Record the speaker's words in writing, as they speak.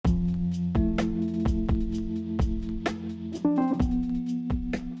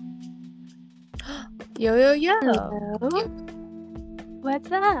Yo, yo, yo. Hello.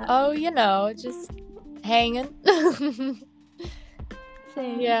 What's up? Oh, just hanging.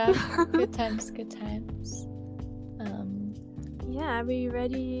 Same. Yeah, good times. Yeah, are we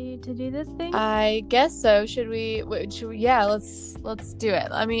ready to do this thing? I guess so. Should we? Yeah, let's do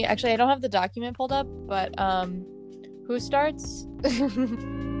it. I don't have the document pulled up, but who starts?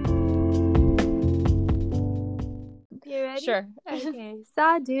 You ready? Sure. Okay.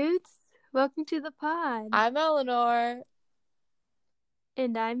 Saw dudes. Welcome to the pod. I'm Eleanor.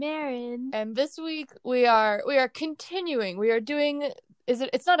 And I'm Erin. And this week we are continuing. We are doing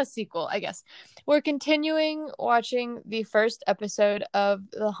it's not a sequel, I guess. We're continuing watching the first episode of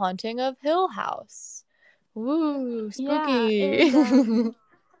The Haunting of Hill House. Woo, spooky. Yeah, and,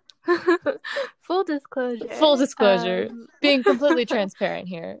 full disclosure. Being completely transparent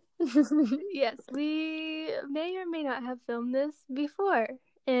here. Yes, we may or may not have filmed this before.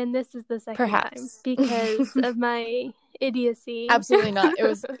 And this is the second Perhaps. time because of my idiocy. Absolutely not.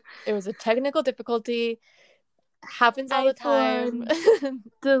 It was a technical difficulty. Happens all the time.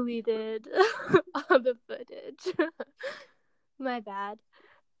 Deleted all the footage. My bad.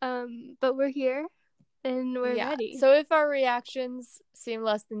 But we're here and we're ready. So if our reactions seem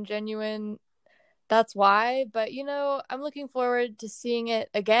less than genuine, that's why. But I'm looking forward to seeing it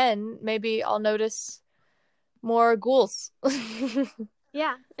again. Maybe I'll notice more ghouls.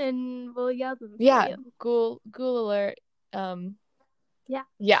 Yeah, and we'll yell them for you. Ghoul alert.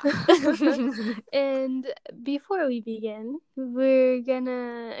 Yeah. And before we begin, we're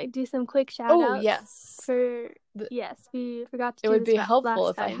gonna do some quick shout outs. Oh, yes. We forgot to do this. It would be helpful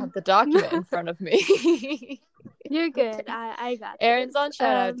if I had the document in front of me. You're good. I got this. Erin's on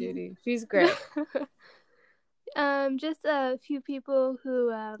shout out duty. She's great. Just a few people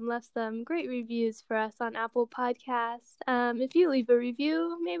who left some great reviews for us on Apple Podcasts. If you leave a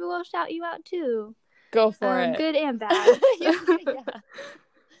review, maybe we'll shout you out too. Go for it. Good and bad. Yeah.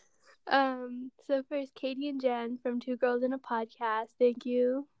 So first, Katie and Jen from Two Girls in a Podcast. Thank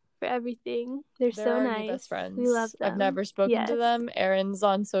you for everything. They're so nice. Best friends. We love them. I've never spoken to them. Erin's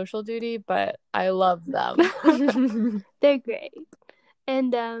on social duty, but I love them. They're great.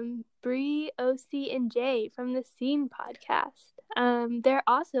 And Bree, OC, and Jay from the Scene Podcast. They're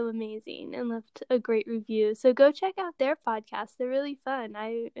also amazing and left a great review. So go check out their podcast. They're really fun.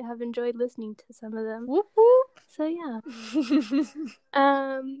 I have enjoyed listening to some of them. Whoop, whoop. So yeah.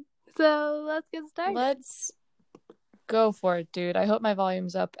 So let's get started. Let's go for it, dude. I hope my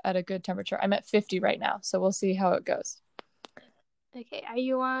volume's up at a good temperature. I'm at 50 right now, so we'll see how it goes. Okay, are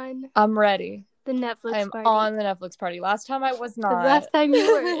you on? I'm ready. The Netflix I'm party. on the Netflix party. Last time I was not. Last time you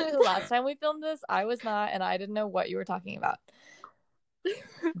were. Last time we filmed this, I was not, and I didn't know what you were talking about.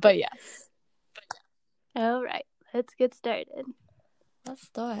 But yes. All right, let's get started. Let's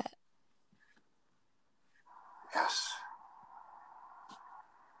do it. Yes.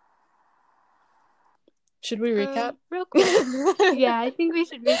 Should we recap? Real quick. Yeah, I think we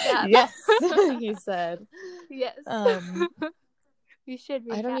should recap. Yes, he said. Yes. We should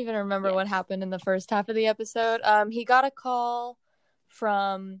recap. I don't even remember what happened in the first half of the episode. He got a call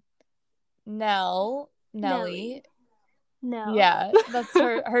from Nellie. No. Yeah, that's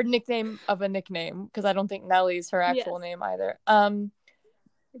her nickname of a nickname, because I don't think Nellie's her actual name either.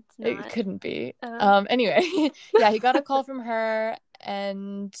 It's not. It couldn't be. Anyway, yeah, he got a call from her,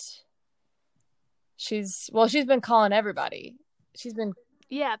 and she's been calling everybody.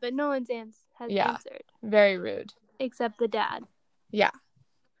 Yeah, but no one's answered. Very rude. Except the dad. Yeah.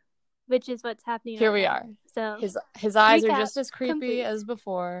 Which is what's happening. Here we are. So his eyes are just as creepy as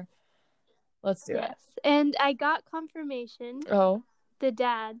before. Let's do it. And I got confirmation. Oh. The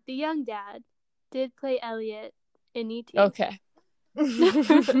young dad, did play Elliot in E.T. Okay.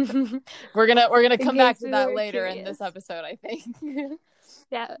 We're gonna come back to that later in this episode, I think.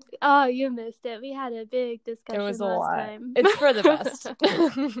 Yeah. Oh, you missed it. We had a big discussion. It was a last lot. time. It's for the best.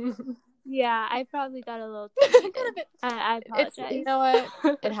 Yeah, I probably got a little. I apologize. You know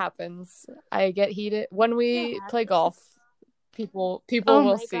what? It happens. I get heated when we play golf. People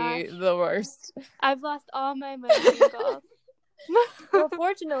will see the worst. I've lost all my money in golf. Well,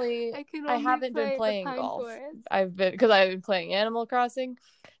 fortunately, I haven't been playing golf. I've been playing Animal Crossing,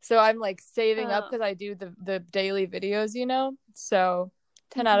 so I'm like saving up because I do the daily videos, So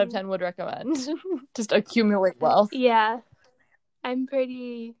 10 out of 10 would recommend. Just accumulate wealth. Yeah, I'm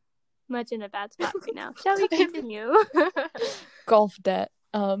pretty much in a bad spot right now. Shall we continue? Golf debt.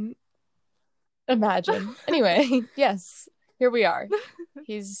 Imagine. Anyway, yes, here we are.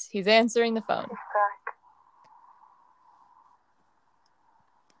 He's answering the phone.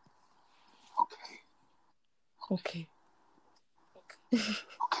 Okay.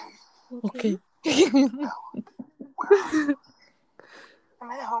 Am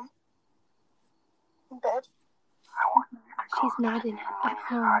I at home? In bed? She's not at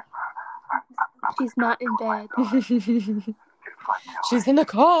home. She's not in bed. She's in the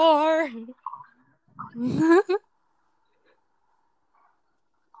car. Okay,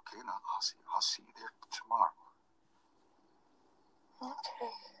 now I'll see you there tomorrow.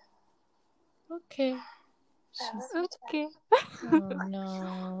 Okay. Okay. Oh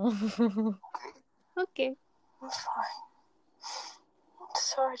no. Okay. I'm fine. I'm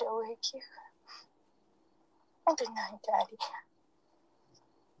sorry to wake you. Good night, Daddy.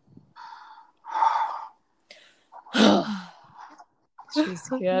 She's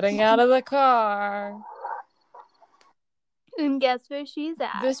getting out of the car. And guess where she's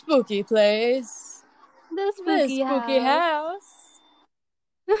at? The spooky place. The spooky house.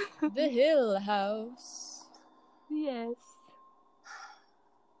 The Hill House. Yes.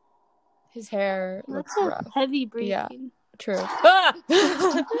 His hair looks That's rough. Heavy breathing. Yeah, true. Ah!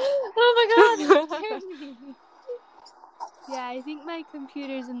 Oh my god, that scared me. Yeah, I think my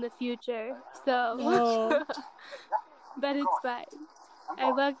computer's in the future, so. Oh. But it's fine.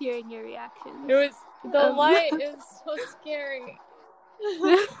 I love hearing your reactions. The light is so scary.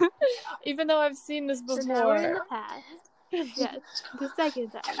 Even though I've seen this before. So now we're in the past. Yes, the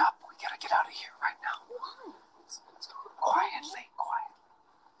second time. Get up. We gotta get out of here right now. Quietly.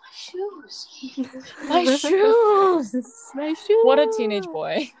 My shoes. My shoes. What a teenage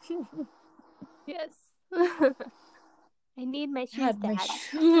boy. Yes. I need my shoes, God, my Dad.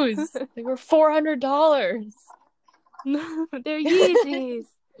 shoes. They were $400. They're Yeezys.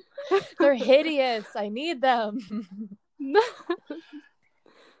 They're hideous. I need them.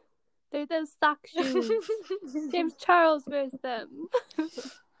 They're those sock shoes. James Charles wears them.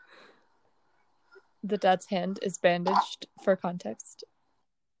 The dad's hand is bandaged for context.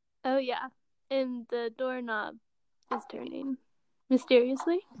 Oh yeah, and the doorknob is turning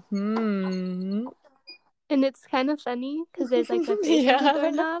mysteriously. And it's kind of funny because there's like a face on the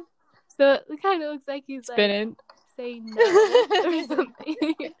doorknob, so it kind of looks like he's spinning. Like saying no or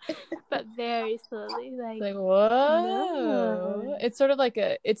something, but very slowly. Like whoa! No. It's sort of like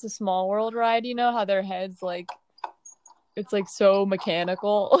it's a Small World ride. You know how their heads it's like so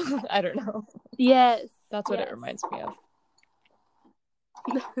mechanical. I don't know. Yes, that's what it reminds me of.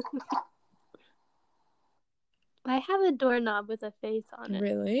 I have a doorknob with a face on it.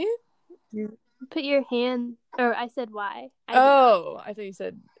 Really? Put your hand, or I said why. I thought you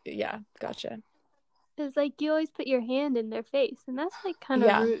said, yeah, gotcha. It's like you always put your hand in their face, and that's like kind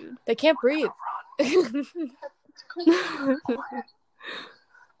of rude. They can't breathe.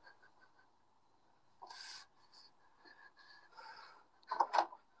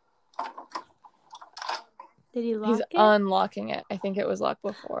 Did he lock it? He's unlocking it. I think it was locked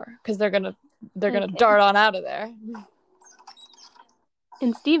before because they're gonna dart on out of there.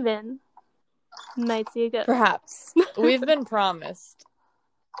 And Steven might see a ghost. Perhaps. We've been promised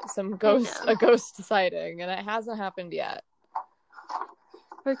a ghost sighting, and it hasn't happened yet.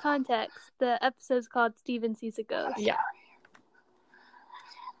 For context, the episode's called Steven Sees a Ghost. Yeah.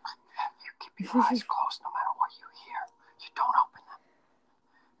 You keep your eyes closed no matter what you hear. You don't open them.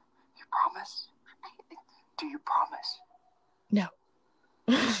 You promise? Do you promise? No.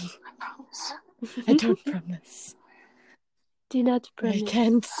 I promise. I don't promise. Do not promise. I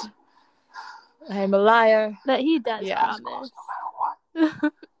can't. I am a liar. But he does promise. No matter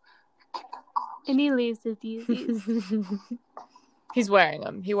what. And he leaves his Yeezys. He's wearing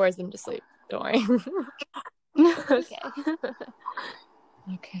them. He wears them to sleep. Don't worry.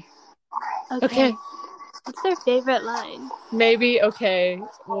 Okay. What's their favorite line? Maybe okay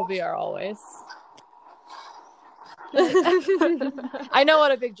will be our always. I know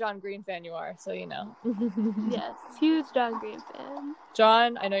what a big John Green fan you are, so you know. Yes, huge John Green fan.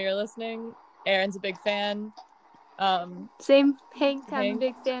 John, I know you're listening. Aaron's a big fan. Same, Hank, I'm a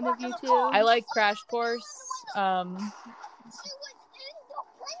big fan of you too. I like Crash Course.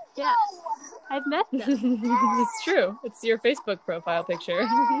 Yeah, I've met them. It's true. It's your Facebook profile picture.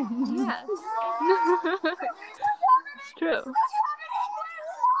 Yeah. It's true.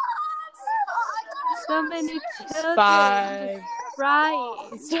 So many children 5.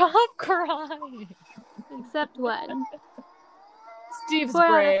 crying. Stop crying. Except one. Steve's 4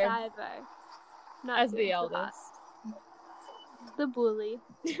 brave. out of 5 are not as the eldest. The bully.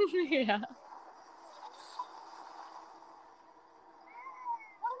 Yeah.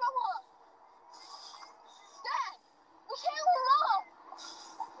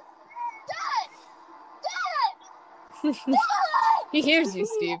 He hears you,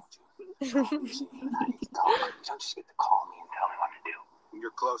 Steve. You don't just get to call me and tell me what to do.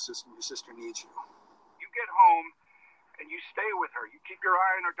 you're closest when your sister needs you. You get home and you stay with her. You keep your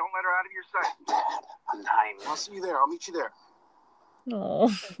eye on her. Don't let her out of your sight. Dad, I'm 9. I'll see you there. I'll meet you there. Oh.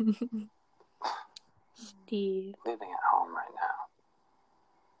 Steve. Living at home right now.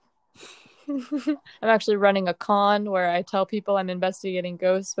 I'm actually running a con where I tell people I'm investigating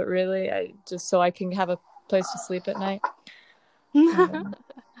ghosts, but really, I just so I can have a place to sleep at night.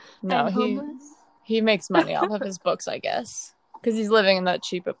 No, he makes money off of his books, I guess, because he's living in that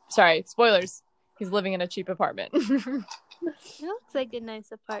cheap. Sorry, spoilers. He's living in a cheap apartment. It looks like a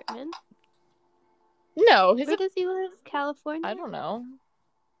nice apartment. No, where does he live? California? I don't know.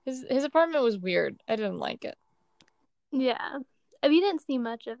 His apartment was weird. I didn't like it. Yeah, we didn't see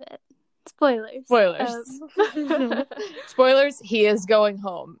much of it. Spoilers. Spoilers. He is going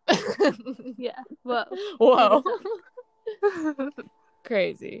home. Yeah. Whoa.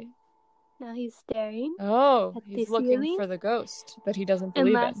 Crazy. Now he's staring. Oh, he's looking for the ghost that he doesn't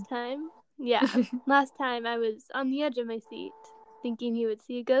believe in. Last time I was on the edge of my seat, thinking he would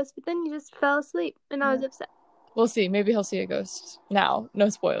see a ghost, but then he just fell asleep, and I was upset. We'll see. Maybe he'll see a ghost. Now, no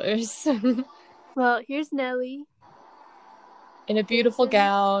spoilers. Well, here's Nellie. In a beautiful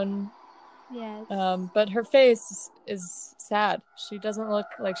gown. Yes. But her face is sad. She doesn't look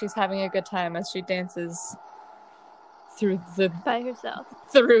like she's having a good time as she dances by herself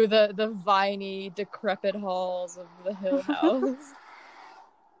through the viney, decrepit halls of the Hill House.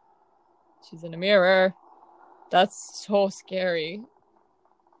 She's in a mirror. That's so scary.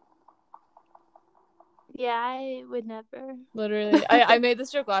 Yeah, I would never. Literally. I made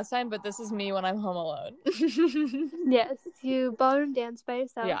this joke last time, but this is me when I'm home alone. Yes, you ballroom dance by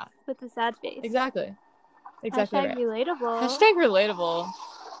yourself with a sad face. Exactly. Hashtag right. relatable. Hashtag relatable.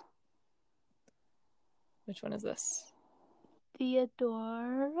 Which one is this? Theo.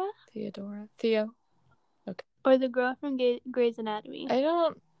 Okay. Or the girl from Grey's Anatomy. I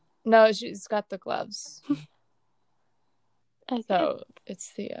don't know. She's got the gloves. Okay. So it's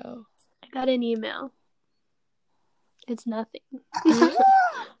Theo. I got an email. It's nothing.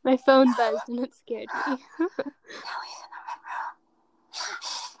 My phone buzzed and it scared me.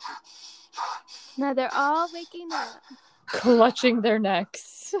 Now they're all waking up. Clutching their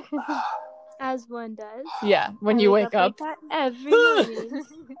necks. As one does. Yeah, when you wake up. Like every morning.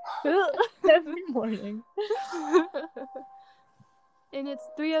 Every morning. And it's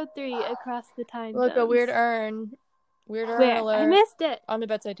 3:03 across the time Look, zones. a weird urn. Weird urn alert. I missed it. On the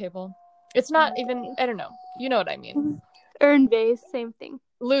bedside table. It's not even, I don't know. You know what I mean. Urn base, same thing.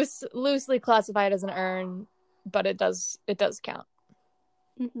 Loosely classified as an urn, but it does count.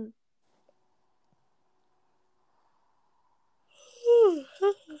 Mm-hmm.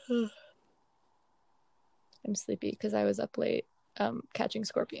 I'm sleepy because I was up late catching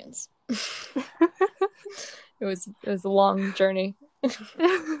scorpions. It was a long journey.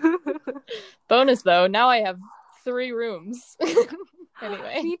 Bonus though, now I have 3 rooms.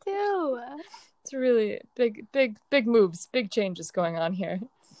 Anyway. Me too. It's really big moves, big changes going on here.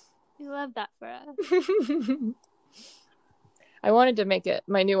 We love that for us. I wanted to make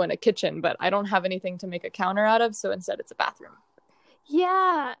my new one a kitchen, but I don't have anything to make a counter out of, so instead it's a bathroom.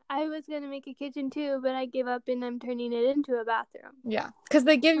 Yeah, I was going to make a kitchen too, but I gave up and I'm turning it into a bathroom. Yeah, because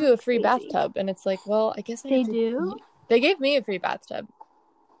they give you a free bathtub, and it's like, well, I guess they do? They gave me a free bathtub.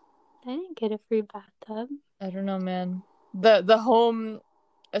 I didn't get a free bathtub. I don't know, man. The home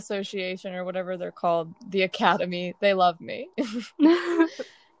association or whatever they're called, the academy, they love me.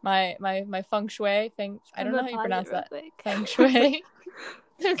 my feng shui thing. I don't know how you pronounce that. Feng shui.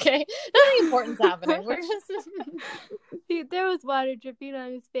 Okay, nothing important's happening. We're just there was water dripping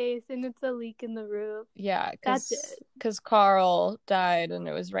on his face, and it's a leak in the roof. Yeah, because Carl died and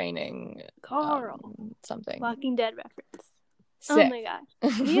it was raining. Carl, something. Walking Dead reference. Sick. Oh my gosh,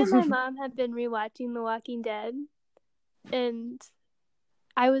 me and my mom have been rewatching The Walking Dead, and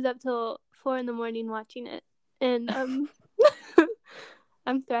I was up till 4 a.m. watching it, and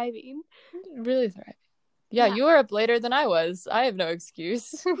I'm thriving. Really thriving. Yeah, you were up later than I was. I have no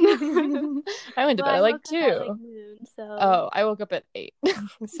excuse. I went to bed at like 2. At noon, so... Oh, I woke up at 8.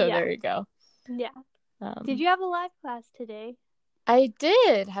 So there you go. Yeah. Did you have a live class today? I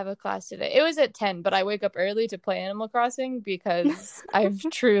did have a class today. It was at 10, but I wake up early to play Animal Crossing because I'm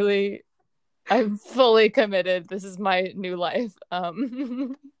fully committed. This is my new life. Well,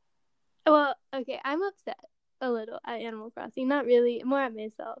 okay, I'm upset a little at Animal Crossing. Not really, more at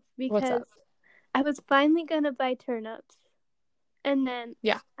myself. Because I was finally going to buy turnips. And then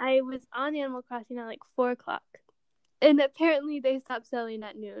I was on Animal Crossing at like 4 o'clock. And apparently they stopped selling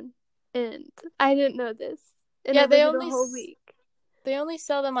at noon. And I didn't know this. And they only the whole week. They only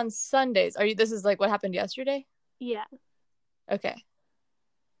sell them on Sundays. This is like what happened yesterday? Yeah. Okay.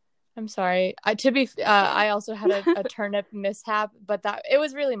 I'm sorry. I also had a turnip mishap, but it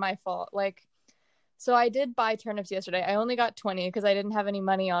was really my fault. Like, so I did buy turnips yesterday. I only got 20 because I didn't have any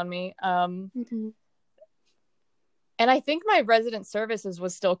money on me. And I think my resident services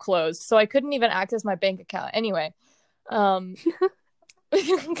was still closed, so I couldn't even access my bank account. Anyway, because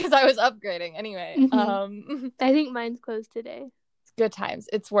I was upgrading. Anyway, I think mine's closed today. Good times.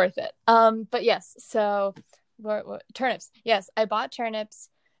 It's worth it. But yes, so turnips. Yes, I bought turnips.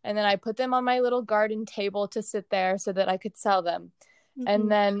 And then I put them on my little garden table to sit there so that I could sell them.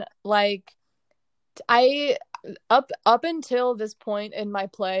 And then, like, I up until this point in my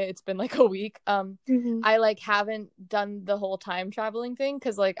play, it's been like a week. I like haven't done the whole time traveling thing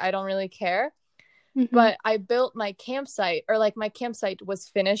because like I don't really care. But I built my campsite, or like my campsite was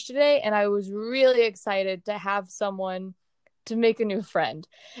finished today, and I was really excited to have someone to make a new friend.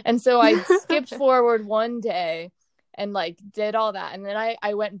 And so I skipped forward one day and like did all that, and then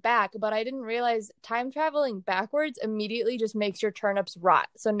I went back, but I didn't realize time traveling backwards immediately just makes your turnips rot.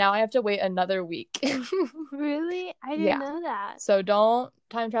 So now I have to wait another week. Really? I didn't know that. So don't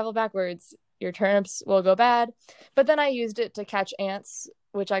time travel backwards. Your turnips will go bad. But then I used it to catch ants,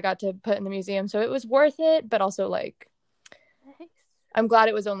 which I got to put in the museum, so it was worth it, but also like nice. I'm glad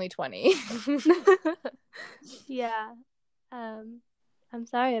it was only 20. Yeah. I'm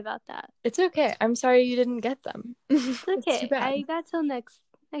sorry about that. It's okay. I'm sorry you didn't get them. It's okay. I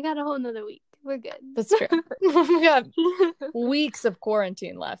got a whole nother week. We're good. That's true. We got weeks of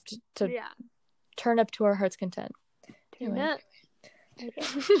quarantine left to turn up to our heart's content. Turn up. Okay.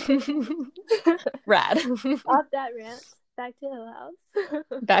 Rad. Off that rant. Back to Hill House.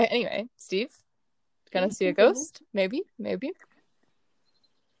 Anyway, Steve, gonna see a ghost? Maybe.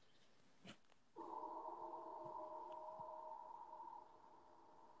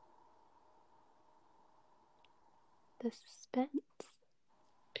 The suspense.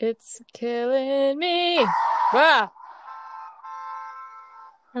 It's killing me. Ah!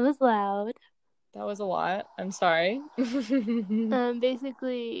 That was loud. That was a lot. I'm sorry.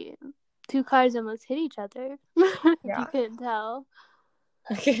 Basically, two cars almost hit each other. If you couldn't tell.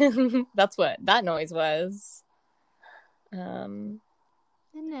 That's what that noise was.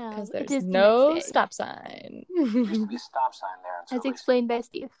 Because there's no stop sign. There used to be a stop sign there. As explained by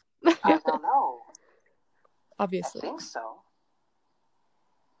Steve. I don't know. Obviously. I think so.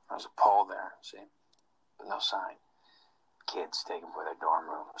 There's a pole there, see? But no sign. Kids taken for their dorm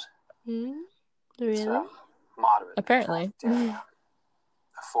rooms. Really? It's moderate. Apparently. A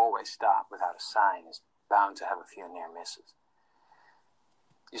four-way stop without a sign is bound to have a few near misses.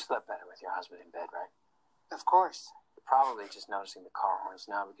 You slept better with your husband in bed, right? Of course. You're probably just noticing the car horns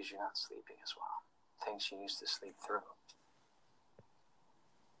now because you're not sleeping as well. Things you used to sleep through.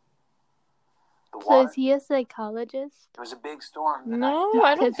 So is he a psychologist? There was a big storm. No,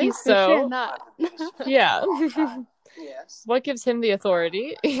 I don't think so. Sure not. Yeah. Yes. What gives him the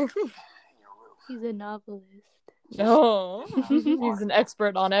authority? He's a novelist. No. He's an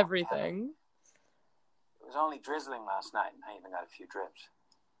expert on everything. It was only drizzling last night, and I even got a few drips.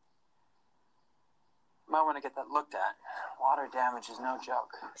 Might want to get that looked at. Water damage is no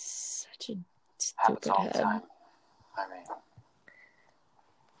joke. Such a Happens stupid all head. the time. I mean.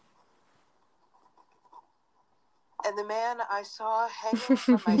 And the man I saw hanging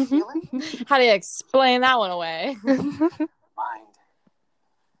from my ceiling? How do you explain that one away? Mind.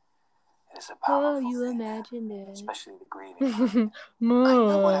 It is a powerful you thing, imagined it. especially the grieving.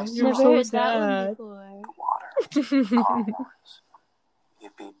 Mom, you're never so heard sad. that one before. The water. Car horns.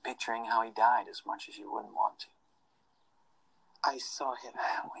 You'd be picturing how he died as much as you wouldn't want to. I saw him.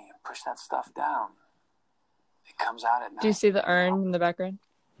 When you push that stuff down, it comes out at night. Do you see the urn in the background?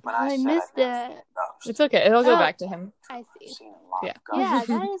 When I missed it. It's okay. It'll go back to him. I see. Yeah. Yeah,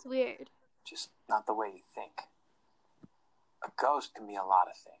 that is weird. Just not the way you think. A ghost can be a lot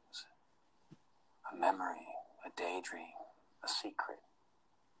of things. A memory, a daydream, a secret,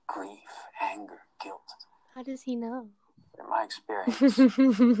 grief, anger, guilt. How does he know? In my experience,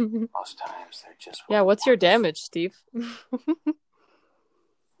 most times they're just... Yeah, what's your damage, Steve?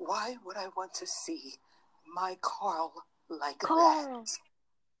 Why would I want to see my Carl like Carl.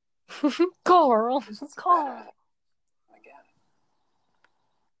 that? Carl. Carl. Again.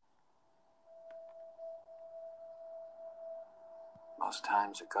 Most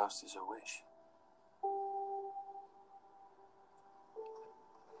times a ghost is a wish.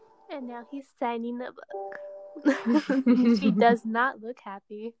 And now he's signing the book. She does not look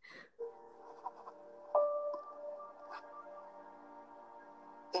happy.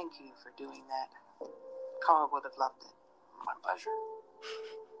 Thank you for doing that. Carl would have loved it. My pleasure.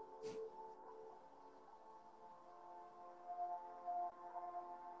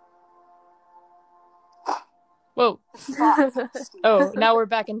 Whoa. Oh, now we're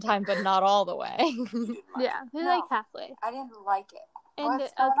back in time, but not all the way. Yeah, we're like halfway. I didn't like it. And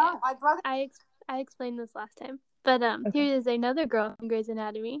okay, my brother. I explained this last time, but here is another girl from Grey's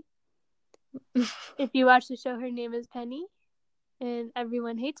Anatomy. If you watch the show, her name is Penny, and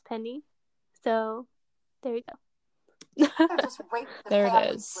everyone hates Penny. So there we go. Just wait for the there family.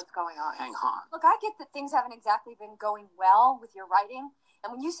 It is. What's going on? Hang on. Look, I get that things haven't exactly been going well with your writing.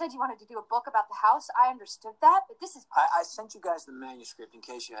 And when you said you wanted to do a book about the house, I understood that. But this is... I sent you guys the manuscript in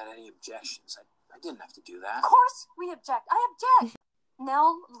case you had any objections. I didn't have to do that. Of course we object. I object.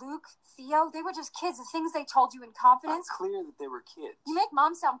 Nell, Luke, Theo, they were just kids. The things they told you in confidence. It's clear that they were kids. You make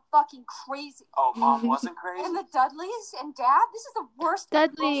Mom sound fucking crazy. Oh, Mom wasn't crazy? And the Dudleys and Dad? This is the worst.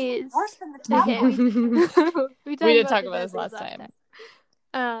 Dudleys. Worse than the tabloids. We did talk about this last time.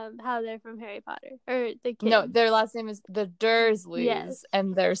 How they're from Harry Potter. Or the kids. No, their last name is the Dursleys. Yes.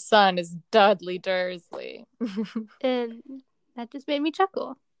 And their son is Dudley Dursley. And that just made me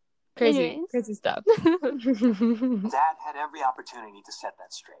chuckle. Crazy stuff. Dad had every opportunity to set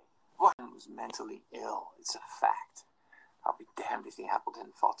that straight. One was mentally ill. It's a fact. I'll be damned if the apple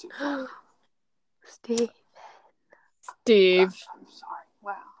didn't fall too far. Steve. I'm sorry.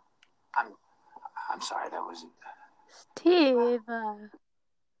 Wow. I'm sorry. That wasn't. Steve.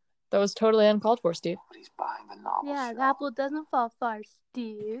 That was totally uncalled for, Steve. But he's buying the novel. Yeah, the apple doesn't fall far,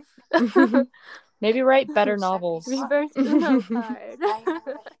 Steve. Maybe write better novels. Reverse Uno card.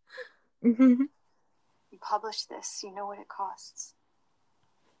 You publish this, you know what it costs.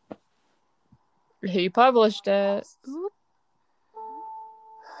 He published it. Oop.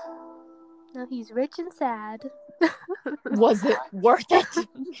 Now he's rich and sad. Was it worth it?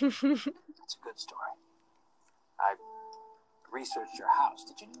 It's a good story. I researched your house.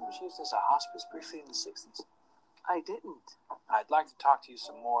 Did you know it was used as a hospice briefly in the 60s? I didn't. I'd like to talk to you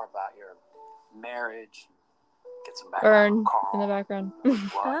some more about your marriage. Get some background. Burn in the background.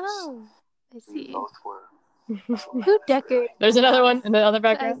 Oh, I see. We both were. Who decorated? There's another one in the other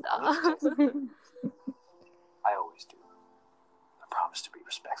background. I always do. I promise to be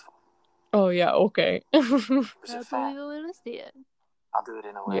respectful. Oh yeah, okay. I'll want to see it. I'll do it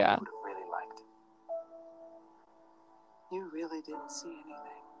in a way you would have really liked. You really didn't see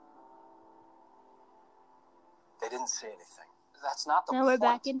anything. They didn't see anything. That's not the point. Now we're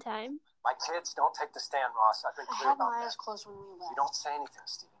back in time. My kids, don't take the stand, Ross. I've been clear about that. I had my eyes closed when we left. You don't say anything,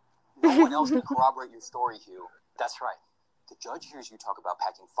 Stephen. No one else can corroborate your story, Hugh. That's right. The judge hears you talk about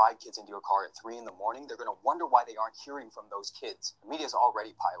packing 5 kids into your car at 3 a.m. They're going to wonder why they aren't hearing from those kids. The media's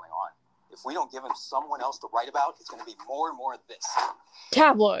already piling on. If we don't give him someone else to write about, it's going to be more and more of this.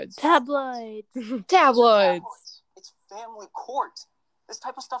 Tabloids. It's family court. This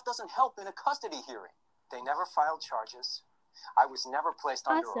type of stuff doesn't help in a custody hearing. They never filed charges. I was never placed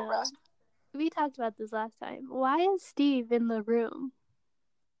under arrest. We talked about this last time. Why is Steve in the room?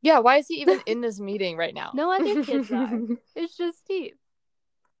 Yeah, why is he even in this meeting right now? No other kids are. It's just Steve.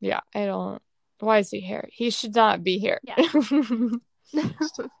 Yeah, I don't. Why is he here? He should not be here. Yeah.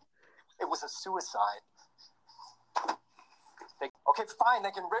 It was a suicide. Okay, fine,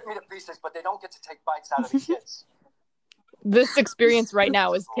 they can rip me to pieces, but they don't get to take bites out of the kids. This experience right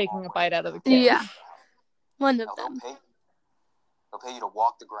now is taking a bite out of the kid. Yeah. One of them. They'll pay you to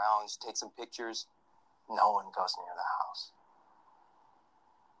walk the grounds, take some pictures. No one goes near the house.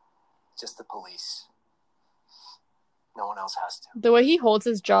 Just the police. No one else has to. The way he holds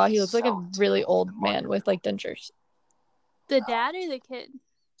his jaw, he looks like a really old man with like dentures. The dad or the kid?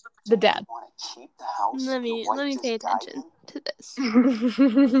 The dad. Let me pay attention to this.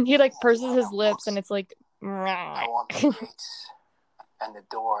 He like purses his lips and it's like. I want the gates and the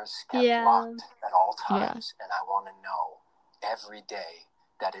doors kept locked at all times, and I want to know every day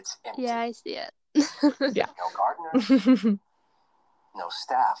that it's empty. Yeah, I see it. Yeah. No gardeners, no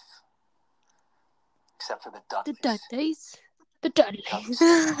staff, except for the Dudleys. The Dudleys.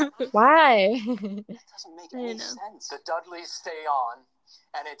 Why? That doesn't make any sense. The Dudleys stay on,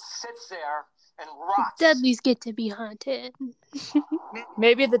 and it sits there and rots. The Dudleys get to be haunted.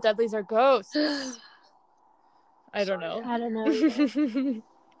 Maybe the Dudleys are ghosts. I don't know.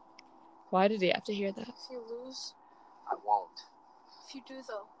 Why did he have to hear that? If you lose, I won't. If you do,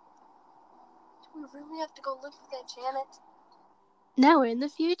 though, do we really have to go live with Aunt Janet? Now we're in the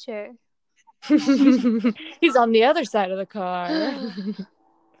future. He's on the other side of the car.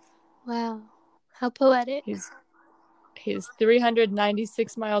 Wow. How poetic. He's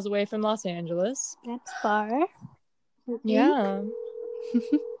 396 miles away from Los Angeles. That's far. Yeah.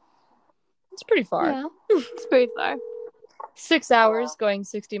 It's pretty far. Yeah, it's pretty far. 6 hours going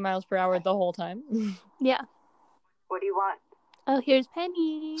 60 miles per hour the whole time. Yeah. What do you want? Oh, here's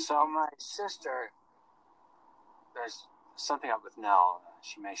Penny. So my sister There's something up with Nell.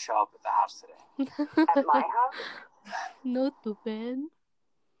 She may show up at the house today. At my house? No, stupid.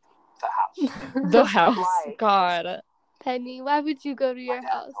 The house. The house. God. Penny, why would you go to your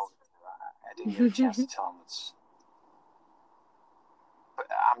house? I didn't get a chance to tell him what's... But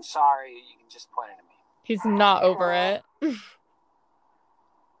I'm sorry. You can just point it at me. He's not over it. Maybe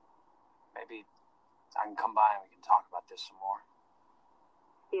I can come by and we can talk about this some more.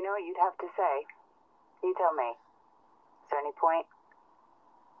 You know what you'd have to say? You tell me. Is there any point?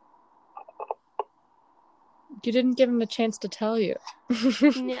 You didn't give him a chance to tell you.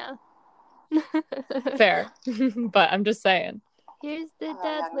 Yeah. Fair. But I'm just saying. Here's the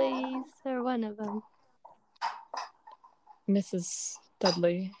Dudleys, or one of them. Mrs.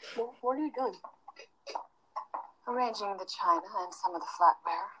 Dudley. What are you doing? Arranging the china and some of the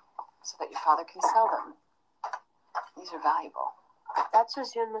flatware so that your father can sell them. These are valuable. That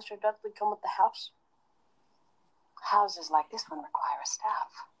says you and Mr. Dudley come with the house. Houses like this one require a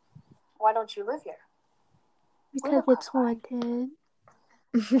staff. Why don't you live here? Because it's haunted.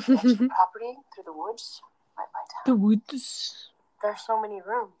 Property through the woods, right by town. The woods. There's so many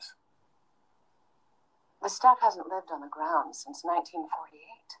rooms. The staff hasn't lived on the ground since 1948.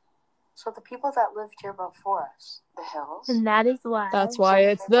 So the people that lived here before us, the hills. And that is why. That's why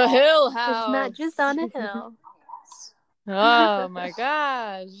it's the Hill House. It's not just on a hill. Yes. Oh my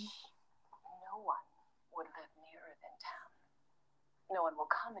gosh. No one would live nearer than town. No one will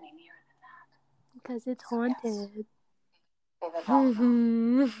come any nearer than that. Because it's haunted. They live all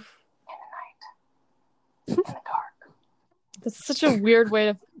alone. In the night. In the dark. That's such a weird way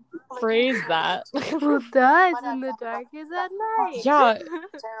to phrase that. Well, does in the dark is at night. Yeah.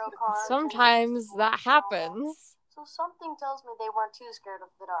 Sometimes that happens. So something tells me they weren't too scared of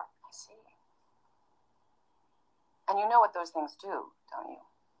the dark. I see. And you know what those things do, don't you?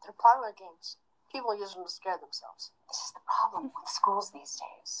 They're parlor games. People use them to scare themselves. This is the problem with schools these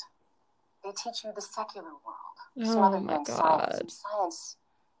days. They teach you the secular world. Oh my God. Science. Science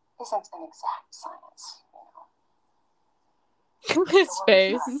isn't an exact science, you know. His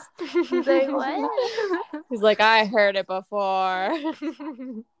face. He's like, what? He's like, I heard it before. In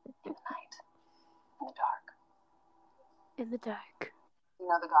the night. In the dark. In the dark. You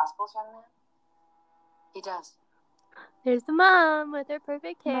know the Gospels, young man? He does. There's the mom with her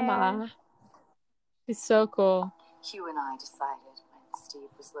perfect hair. Mama. He's so cool. Hugh and I decided when Steve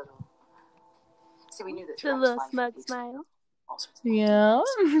was little. See, we knew that The little smug smile. All sorts of Yeah.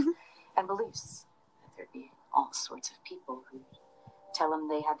 and beliefs. There'd be all sorts of people who'd tell him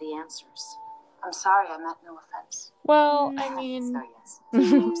they had the answers. I'm sorry, I meant no offense. Well, I mean... So yes,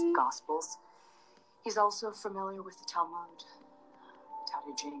 he knows the Gospels. He's also familiar with the Talmud, Tao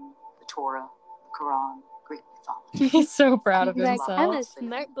Te Ching, the Torah, the Quran, Greek mythology. He's so proud of He's like, himself. I'm a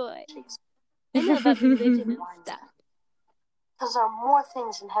smart boy. I know about religion and stuff. Because there are more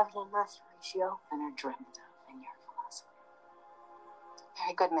things in heaven and earth, Horatio. And are dreamt of in your philosophy.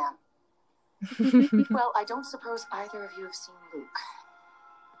 Very good, ma'am. Well, I don't suppose either of you have seen Luke.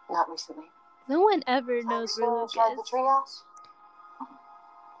 Not recently. No one ever knows where Luke Inside the is. treehouse?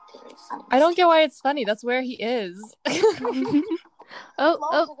 Very funny. I don't get why it's funny. That's where he is. Oh,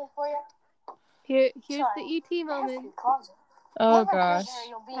 Looking for you. here's Sorry. the ET moment. Oh Never gosh. there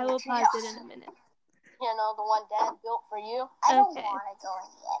you'll be I in will the pause treehouse. it in a minute. You know, the one Dad built for you. I don't want to go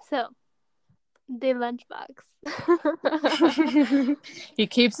So, in yet. the lunchbox. He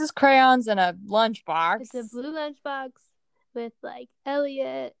keeps his crayons in a lunchbox. It's a blue lunchbox with like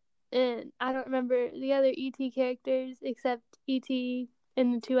Elliot and I don't remember the other ET characters except ET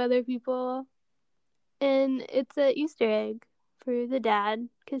and the two other people. And it's a Easter egg for the dad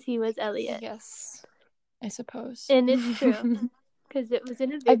because he was Elliot. Yes, I suppose. And it's true because it was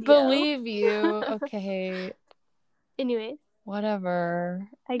in a video. I believe you. Okay. Anyway, Whatever.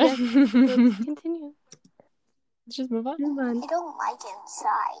 I guess let's continue. Let's just move on. Move on. I don't like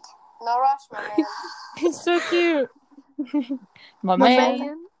inside. No rush, my man. He's so cute. My My man.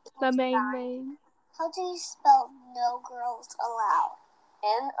 man. My main. How do you spell no girls allowed?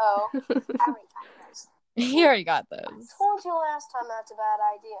 N-O. Every time. He already got those. Told you last time that's a bad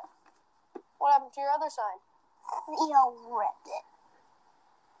idea. What happened to your other sign? Leo ripped it.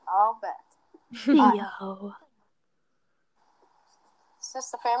 I'll bet. Yo. Is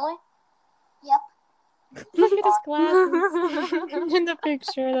this the family? Yep. Look at his glasses in the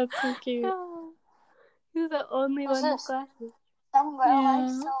picture. That's so cute. He's the only Who's one with this? glasses. Somewhere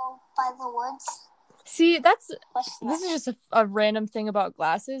Yeah. by the woods. See, this What's is just a random thing about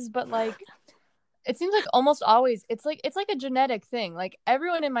glasses, but like it seems like almost always it's like a genetic thing. Like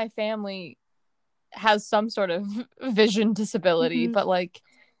everyone in my family has some sort of vision disability, Mhm. but like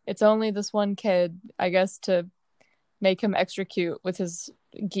it's only this one kid, I guess, to make him extra cute with his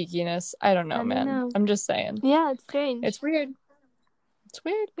geekiness. I don't know, man. I'm just saying. Yeah, it's strange. It's weird. It's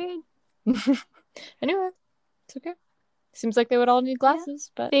weird. Anyway, it's okay. Seems like they would all need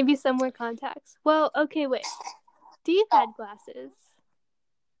glasses, but maybe some wear contacts. Well, okay, wait. Steve had glasses.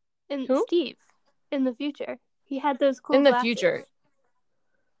 And who? Steve, in the future, he had those cool glasses. Future.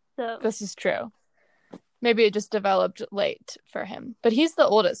 So this is true. Maybe it just developed late for him, but he's the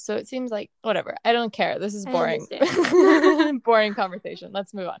oldest, so it seems like whatever. I don't care. This is boring. Boring conversation.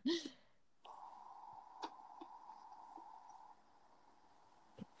 Let's move on.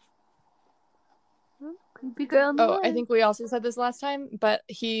 Creepy girl in the woods. I think we also said this last time, but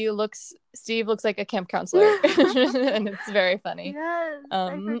Steve looks like a camp counselor, and it's very funny. Yes,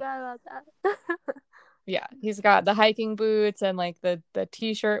 I forgot about that. Yeah, he's got the hiking boots and like the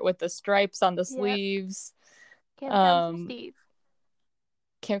t-shirt with the stripes on the sleeves. Camp Counselor Steve.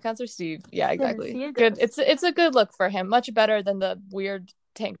 Camp Counselor Steve. Yeah, exactly. Good. It's a good look for him. Much better than the weird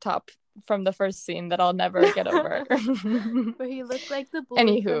tank top from the first scene that I'll never get over. Where he looked like the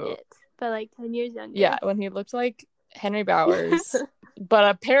bully from It, but like 10 years younger. Yeah, when he looked like Henry Bowers, but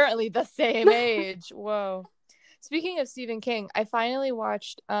apparently the same age. Whoa. Speaking of Stephen King, I finally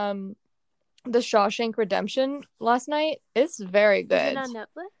watched The Shawshank Redemption last night. It's very good. Is it on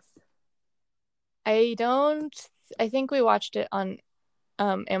Netflix? I think we watched it on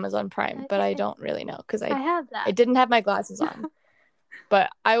Amazon Prime, but I don't really know because I have that. I didn't have my glasses on. But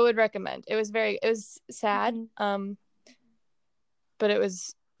I would recommend. It was sad, but it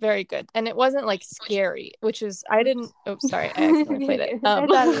was very good. And it wasn't like scary, which is I accidentally played it.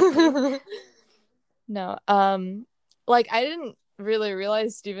 No. Like I didn't really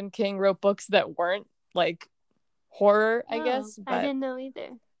realize Stephen King wrote books that weren't like horror, I guess. But I didn't know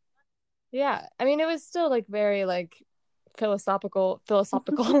either. Yeah. I mean, it was still like very like philosophical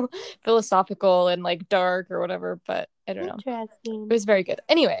and like dark or whatever, but I don't know. Interesting. It was very good.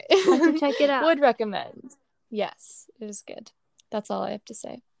 Anyway, I have to check it out. Would recommend. Yes, it was good. That's all I have to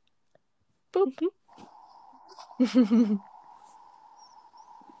say. Boop.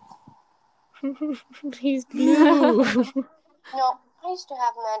 He's blue. No, I used to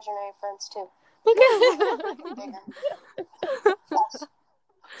have imaginary friends too. Yes.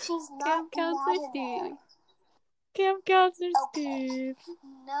 She's not Camp Counselor Steve. Camp Counselor Steve.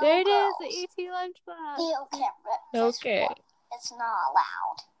 No, there it is, the ET lunchbox. Okay. It's not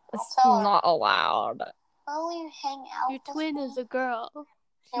allowed. It's not allowed. Only hang out. Your twin is a girl.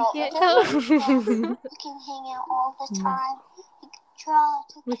 You can't tell. You can hang out all the time. You can try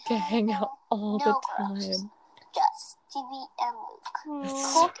to. We can hang out all the time. Just Stevie and Luke.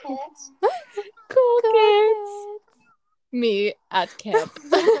 Cool kids. Cool kids. Me at camp.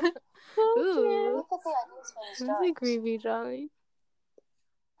 Ooh. That's a creepy drawing.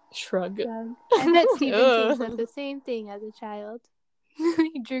 Shrug. I bet Stephen King said the same thing as a child.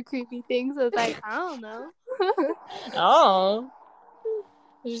 He drew creepy things. I was like, I don't know. Oh.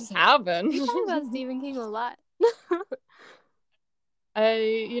 It just happened. You talk about Stephen King a lot.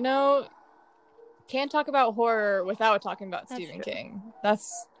 Can't talk about horror without talking about Stephen King.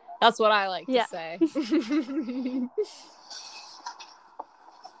 That's what I like to say.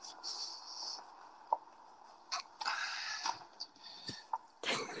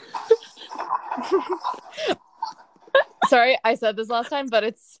 Sorry, I said this last time, but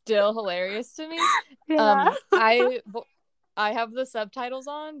it's still hilarious to me. Yeah. I have the subtitles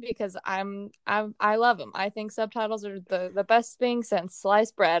on because I love them. I think subtitles are the best thing since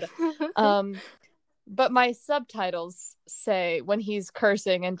sliced bread. But my subtitles say when he's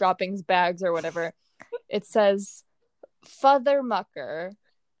cursing and dropping his bags or whatever, it says "Father Mucker,"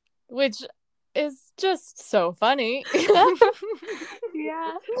 which is just so funny.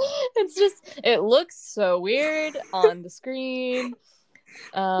 Yeah. It looks so weird on the screen.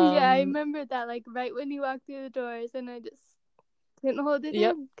 I remember that, like right when you walked through the doors, and I just couldn't hold it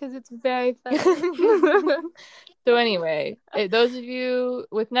in because it's very funny. So anyway, those of you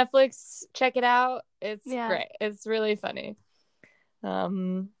with Netflix, check it out. It's great. It's really funny.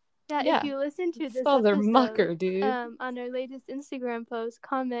 If you listen to this Father episode, Mucker, dude. On our latest Instagram post,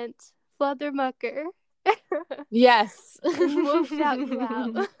 comment Father Mucker. Yes. And we'll shout you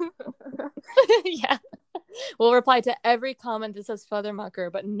out. Yeah. We'll reply to every comment that says Father Mucker,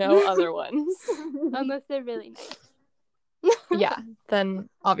 but no other ones. Unless they're really nice. Yeah, then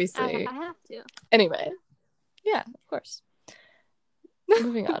obviously. I have to. Anyway. Yeah, of course.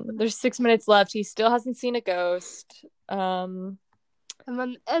 Moving on. There's 6 minutes left. He still hasn't seen a ghost. I'm on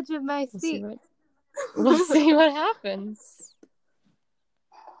the edge of my seat. We'll see what happens.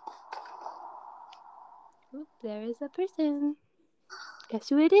 Oh, there is a person. Guess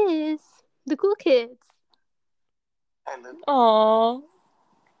who it is? The cool kids. Hey, Luke. Aww.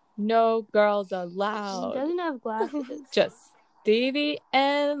 No girls allowed. He doesn't have glasses. Just Stevie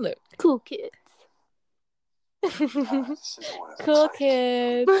and Luke. Cool kids. Cool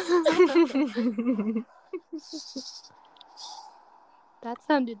kids. That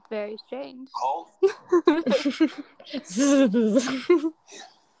sounded very strange. Cold?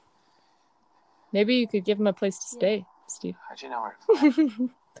 Maybe you could give him a place to stay, Steve. How'd you know where to find?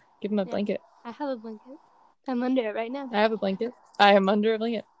 Give him a blanket. I have a blanket. I'm under it right now. I have a blanket. I am under a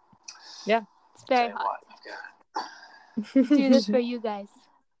blanket. Yeah. It's very hot. We do this for you guys.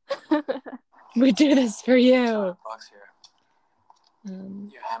 We do this for you. Bucks here.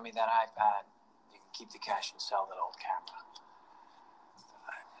 You hand me that iPad. You can keep the cash and sell that old camera.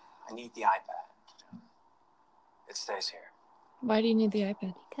 I need the iPad. It stays here. Why do you need the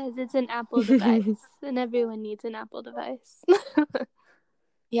iPad? Because it's an Apple device, and everyone needs an Apple device.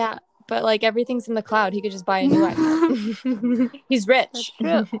 Yeah, but like everything's in the cloud. He could just buy a new iPad. He's rich.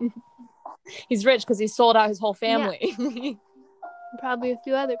 That's true. He's rich because he sold out his whole family. Yeah. Probably a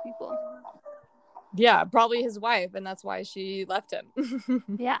few other people. Yeah, probably his wife, and that's why she left him.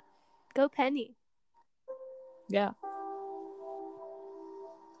 Yeah. Go Penny. Yeah.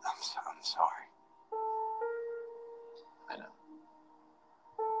 I'm sorry. I know.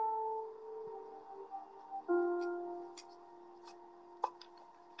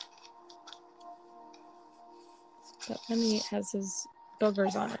 But Penny has his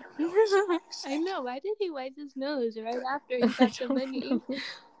boogers on it. I know. Why did he wipe his nose right after he got the money?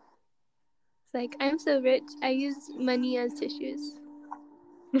 It's like, I'm so rich. I use money as tissues.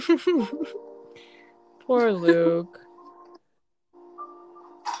 Poor Luke.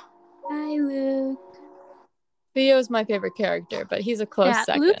 Hi, Luke. Theo's my favorite character, but he's a close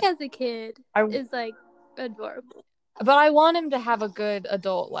second. Luke as a kid is like adorable. But I want him to have a good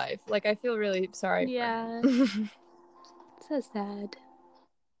adult life. Like, I feel really sorry for him. So sad.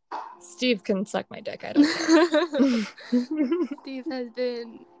 Steve can suck my dick. I don't care. Steve has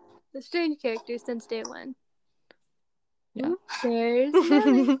been a strange character since day one. Yeah.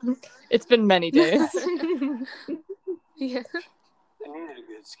 Ooh, there's It's been many days. Yeah. I needed a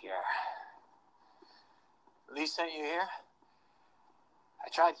good scare. Lee sent you here? I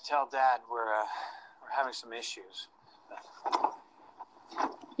tried to tell Dad we're having some issues.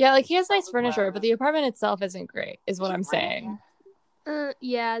 Yeah, like he has nice furniture, but the apartment itself isn't great, is what I'm saying.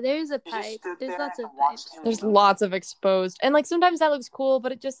 Yeah, there's a pipe. There's lots of pipes. There's lots of exposed, and like sometimes that looks cool,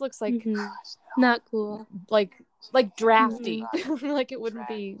 but it just looks like not cool. Like drafty. Like it wouldn't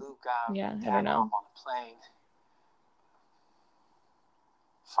be. Yeah, I don't know. Fine.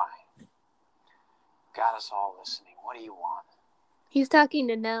 Got us all listening. What do you want? He's talking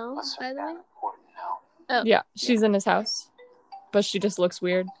to Nell, by the way. Important now. Oh. Yeah, she's in his house, but she just looks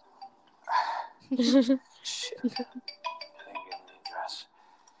weird. Shit. I didn't get the address.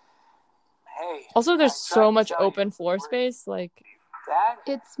 Hey. Also, there's so much open floor space. Like, Dad?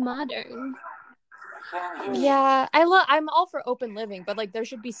 It's modern. Yeah, I'm all for open living, but like there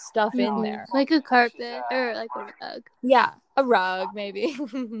should be stuff in there, like a carpet or like a rug. Yeah, a rug maybe,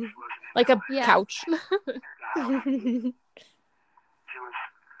 like a couch.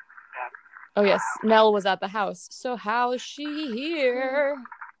 Oh yes, Nell was at the house. So how is she here?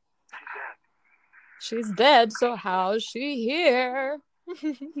 She's dead. So how is she here?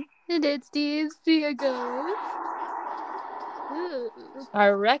 Did Steve see a ghost? Ooh. I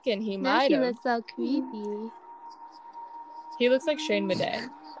reckon he now might have. She looks all creepy. He looks like Shane Madej.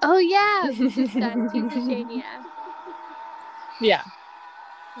 Oh yeah, he's a Shane, yeah. Yeah.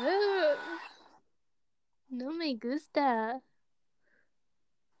 Ooh. No me gusta.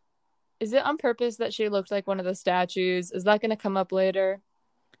 Is it on purpose that she looked like one of the statues? Is that going to come up later?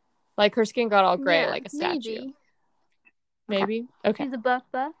 Like her skin got all gray like a statue. Maybe? Okay. She's a buff.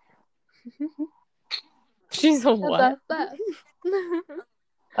 She's a what? A buff.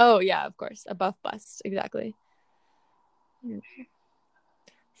 Oh, yeah, of course. A buff bust. Exactly.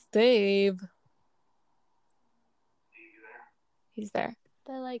 Steve. He's there.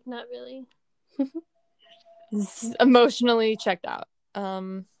 But, like, not really. He's emotionally checked out.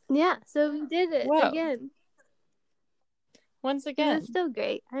 Yeah, so we did it again. Once again. It was still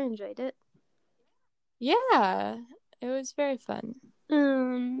great. I enjoyed it. Yeah, it was very fun.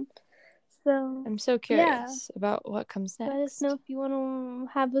 So I'm so curious about what comes next. Let us know if you want to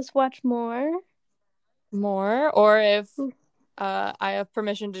have us watch more. Or if I have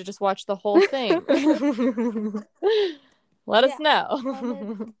permission to just watch the whole thing. Let us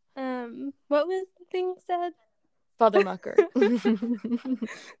know. What was the thing said? Father Mucker.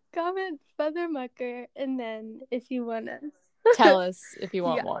 Comment Father Mucker, and then if you want us tell us if you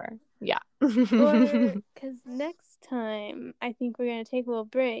want more. Yeah. Because next time, I think we're going to take a little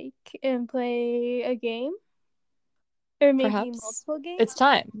break and play a game. Or maybe multiple games. It's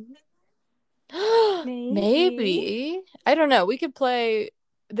time. Maybe. I don't know. We could play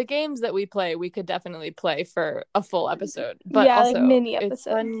the games that we play. We could definitely play for a full episode. But also, like mini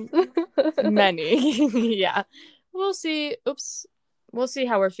episodes. Many. Yeah. We'll see. Oops. We'll see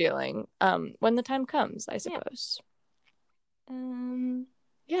how we're feeling when the time comes, I suppose.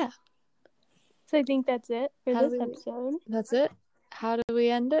 Yeah. So I think that's it for this episode. That's it? How do we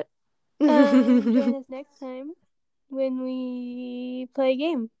end it? Join us next time when we play a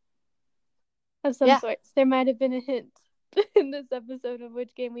game of some sorts. There might have been a hint in this episode of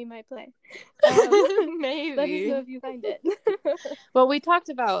which game we might play. Maybe. Let us know if you find it. Well, we talked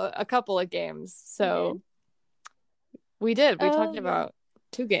about a couple of games, so we did. We talked about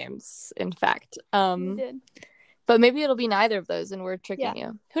 2 games, in fact. We did. But maybe it'll be neither of those, and we're tricking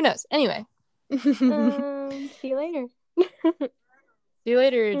you. Who knows? Anyway. See you later. See you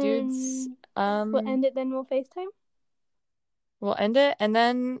later, dudes. We'll end it, then we'll FaceTime. We'll end it, and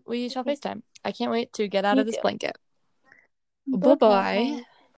then we shall FaceTime. I can't wait to get out of this blanket. Bye-bye.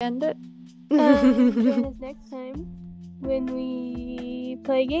 End it. Join us next time when we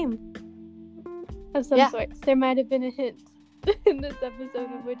play a game of some sorts. There might have been a hint in this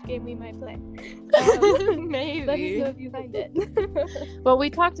episode of which game we might play. Maybe. Let us know if you find it. Well, we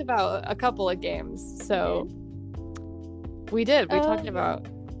talked about a couple of games, so we did. We talked about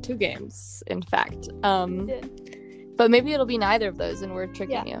 2 games, in fact. We did. But maybe it'll be neither of those, and we're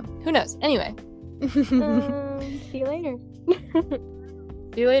tricking you. Who knows? Anyway. See you later.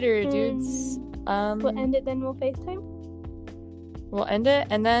 See you later, dudes. We'll end it, then we'll FaceTime. We'll end it,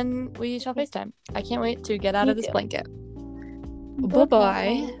 and then we shall FaceTime. I can't wait to get out of this blanket.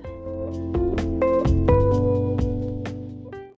 Bye-bye.